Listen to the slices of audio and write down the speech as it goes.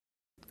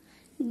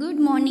Good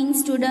morning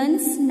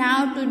students.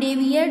 Now today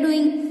we are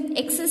doing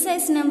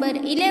exercise number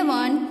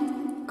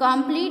 11.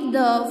 Complete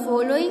the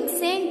following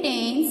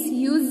sentence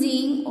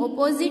using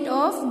opposite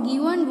of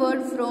given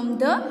word from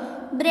the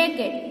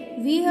bracket.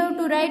 We have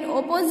to write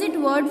opposite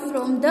word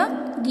from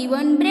the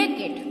given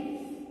bracket.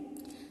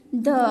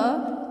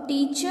 The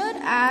teacher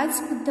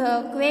asked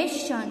the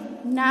question.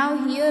 Now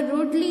here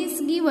rudely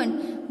is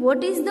given.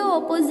 What is the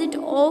opposite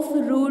of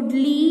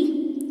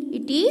rudely?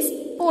 It is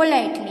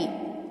politely. Politely.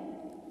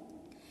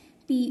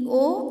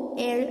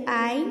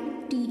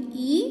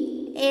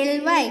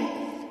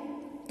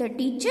 The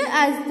teacher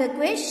asked the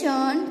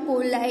question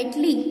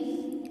politely.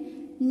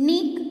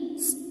 Nick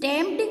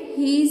stamped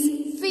his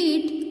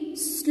feet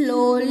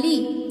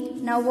slowly.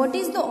 Now what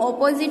is the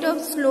opposite of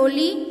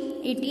slowly?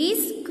 It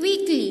is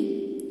quickly.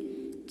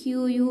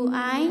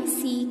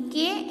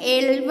 Quickly.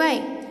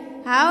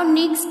 How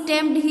Nick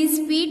stamped his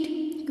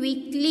feet?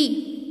 Quickly.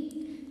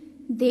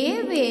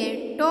 They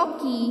were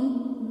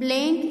talking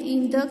blank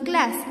in the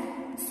class.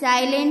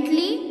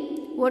 Silently.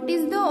 What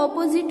is the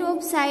opposite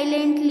of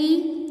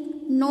silently?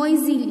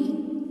 Noisily.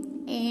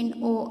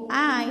 Noisily.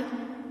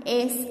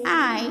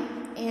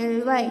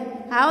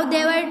 How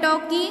they were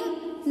talking?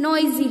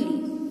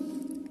 Noisily.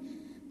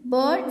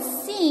 Birds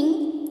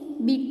sing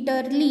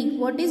bitterly.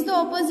 What is the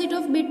opposite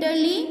of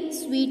bitterly?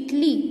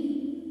 Sweetly.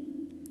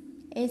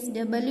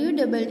 Swetly.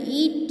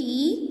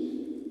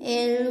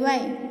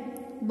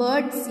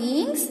 Bird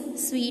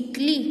sings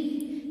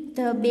sweetly.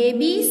 The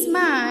baby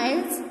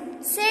smiles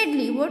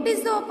sadly. What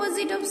is the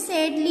opposite of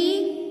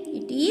sadly?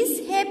 It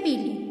is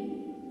happily.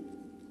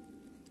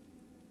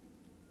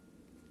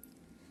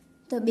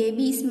 The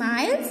baby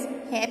smiles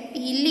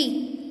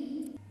happily.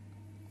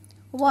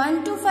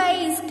 1 to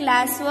 5 is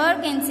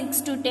classwork and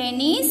 6 to 10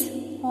 is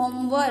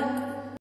homework.